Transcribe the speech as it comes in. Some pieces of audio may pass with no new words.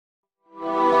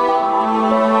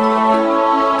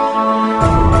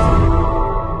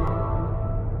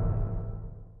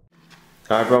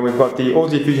everyone, we've got the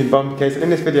Orzly Fusion Bumper Case, and in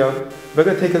this video we're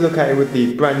going to take a look at it with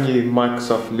the brand new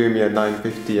Microsoft Lumia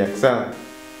 950XL.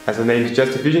 As the name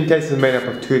suggests, the Fusion case is made up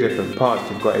of two different parts.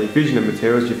 You've got a fusion of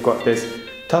materials, you've got this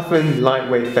toughened,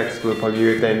 lightweight, flexible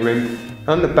polyurethane rim, and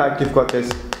on the back you've got this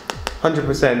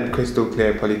 100% crystal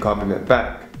clear polycarbonate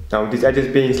back. Now with these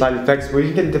edges being slightly flexible,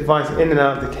 you can get the device in and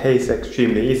out of the case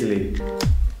extremely easily.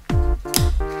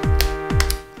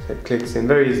 It clicks in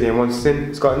very easily, and once it's in,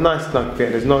 it's got a nice snug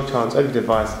fit. There's no chance of the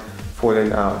device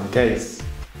falling out of the case.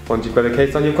 Once you've got the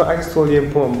case on, you've got access to all the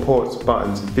important ports,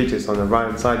 buttons and features. On the right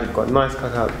hand side you've got a nice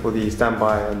cutout for the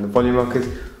standby and the volume rockers.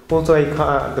 Also a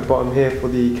cutout at the bottom here for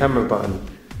the camera button.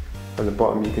 On the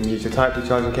bottom you can use your Type 2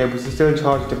 charging cables to still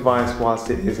charge the device whilst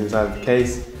it is inside of the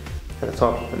case. At the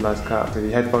top a nice cutout for the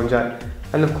headphone jack,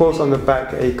 and of course on the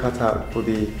back a cutout for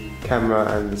the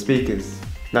camera and the speakers.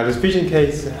 Now this Fusion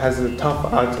case has a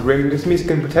tough outer rim. This means it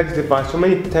can protect the device from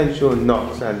any potential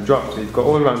knocks and drops. So you've got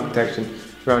all around protection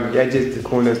around the edges, the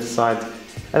corners, the sides,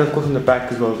 and of course on the back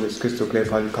as well, this crystal clear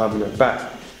polycarbonate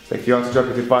back. So if you are to drop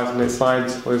your device on its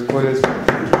sides or its corners,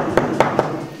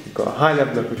 you've got a high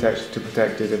level of protection to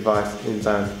protect your device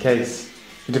inside the case.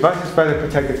 The device is further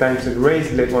protected thanks to the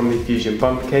raised lip on the Fusion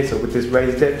Bumper Case. So with this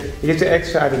raised lip, it gives you an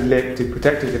extra added lip to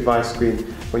protect the device screen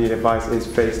when your device is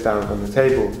face down on the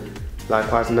table.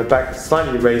 Likewise on the back, it's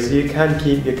slightly raised so you can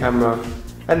keep your camera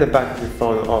and the back of your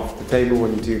phone off the table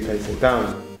when you do place it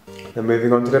down. Then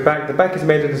moving on to the back is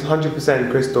made of this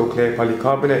 100% crystal clear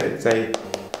polycarbonate. It's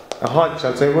a hard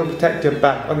shell, so it will protect your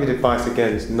back of your device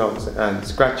against knocks and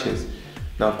scratches.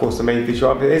 Now of course the main feature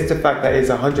of it is the fact that it is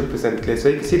 100% clear, so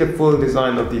you can see the full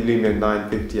design of the Lumia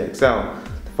 950XL.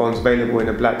 The phone's available in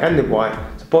the black and the white,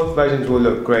 so both versions will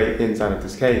look great inside of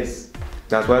this case.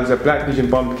 Now, as well as a black Fusion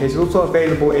Bumper Case, it's also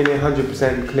available in a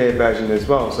 100% clear version as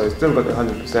well. So it's still got the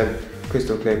 100%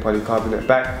 crystal clear polycarbonate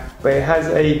back, but it has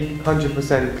a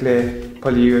 100% clear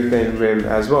polyurethane rim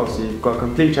as well. So you've got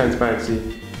complete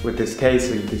transparency with this case,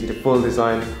 so you can see the full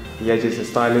design, the edges, the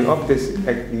styling of this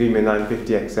Lumia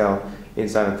 950XL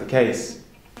inside of the case.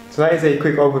 So that is a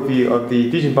quick overview of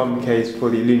the Fusion Bumper Case for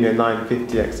the Lumia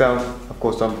 950XL. Of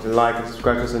course, don't forget to like and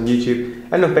subscribe to us on YouTube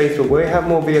and on Facebook, where we have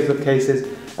more videos of cases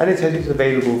and accessories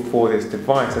available for this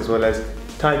device, as well as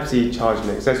Type-C charging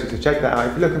accessories. So check that out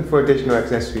if you're looking for additional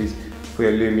accessories for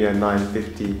your Lumia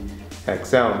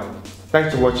 950XL.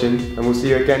 Thanks for watching, and we'll see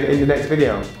you again in the next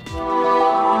video.